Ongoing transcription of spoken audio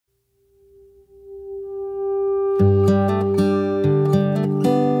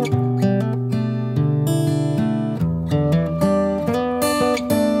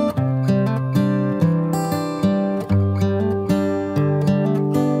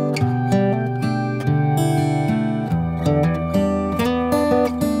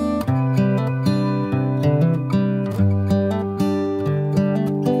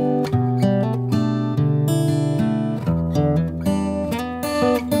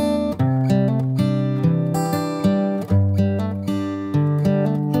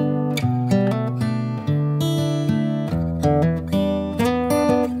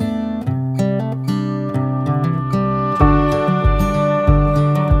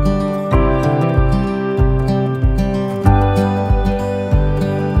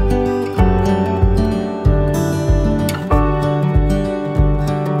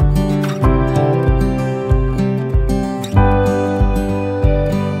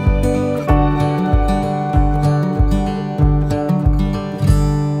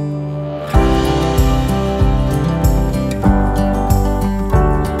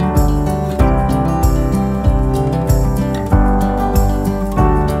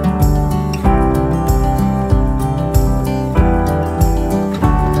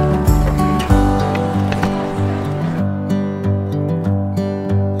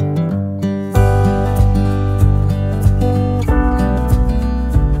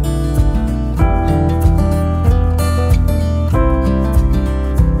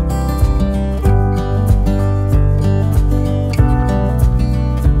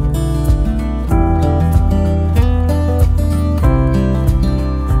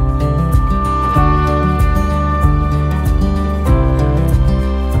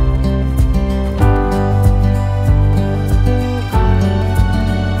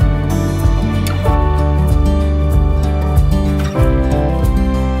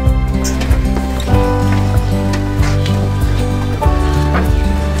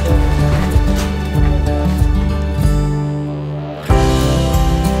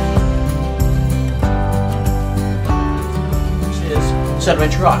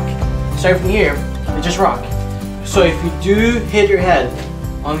sedimentary rock. Starting from here, it's just rock. So if you do hit your head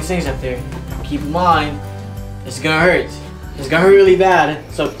on these things up there, keep in mind, it's gonna hurt. It's gonna hurt really bad,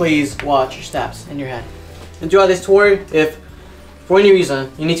 so please watch your steps and your head. And throughout this tour, if for any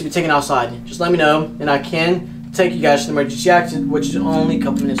reason you need to be taken outside, just let me know, and I can take you guys to the emergency exit, which is only a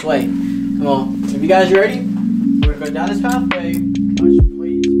couple minutes away. Well, if you guys are ready, we're gonna go down this pathway. Please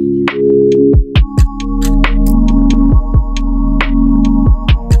be careful.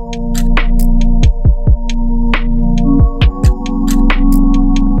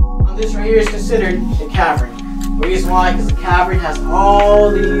 This right here is considered a cavern. The reason why, because the cavern has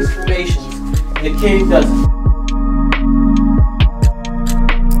all these formations, and the cave doesn't.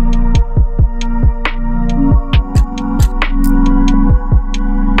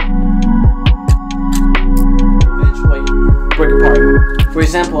 Break apart. For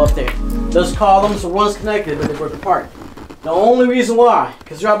example, up there, those columns were once connected, but they broke apart. The only reason why,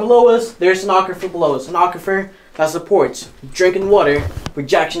 because right below us, there's an aquifer below us. An aquifer that supports drinking water for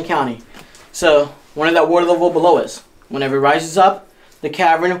Jackson County. So, whenever that water level below us, whenever it rises up, the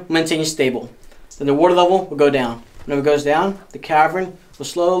cavern maintains stable. Then the water level will go down. Whenever it goes down, the cavern will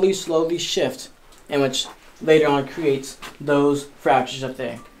slowly shift, and which later on creates those fractures up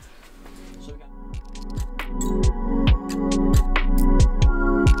there. So,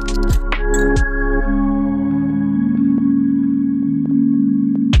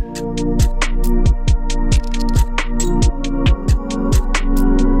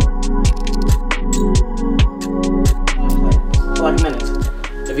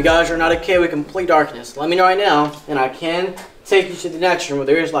 if you guys are not okay with complete darkness, let me know right now, and I can take you to the next room where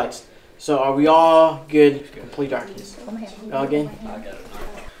there is lights. So are we all good for complete darkness? All good?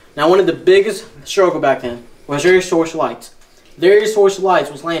 Now one of the biggest struggle back then was their source of lights. Their source of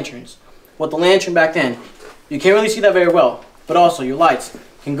lights was lanterns. With the lantern back then, you can't really see that very well, but also your lights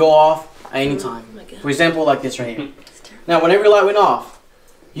can go off at any time. For example, like this right here. Now whenever your light went off,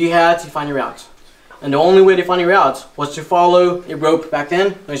 you had to find your route. And the only way to find your route was to follow a rope back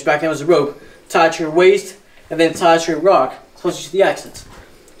then, which back then was a rope, tied to your waist, and then tied to a rock closer to the exit.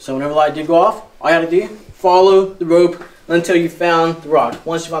 So whenever the light did go off, all you had to do, follow the rope until you found the rock.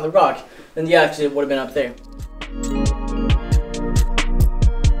 Once you found the rock, then the exit would have been up there.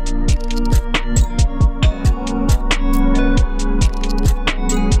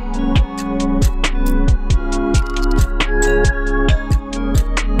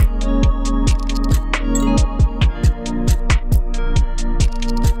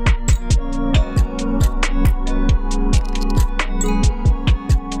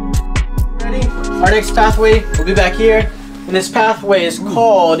 Our next pathway will be back here, and this pathway is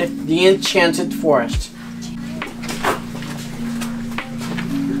called the Enchanted Forest.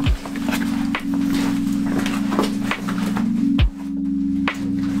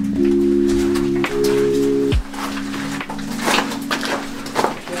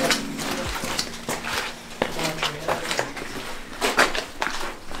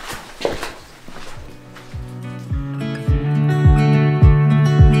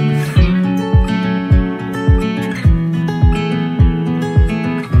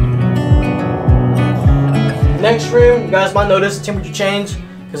 Next room, you guys might notice the temperature change,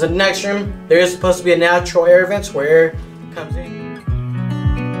 because in the next room there is supposed to be a natural air vent where air comes in.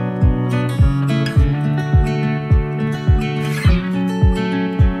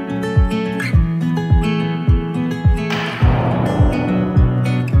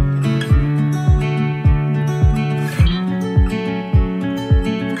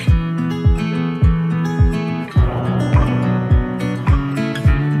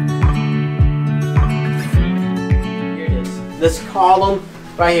 This column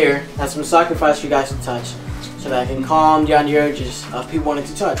right here has some sacrifice for you guys to touch, so that I can calm down the urges of people wanting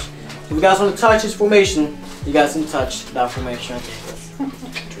to touch. If you guys want to touch this formation, you guys can touch that formation.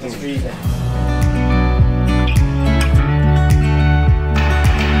 Let's breathe in.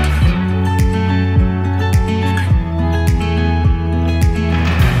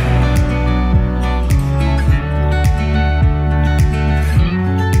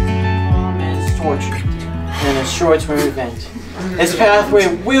 And a short-term event. This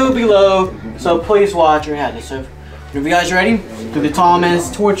pathway will be low, so please watch your head. So, if you guys are ready, do the tall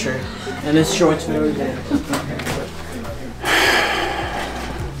man's torture and this short-term event.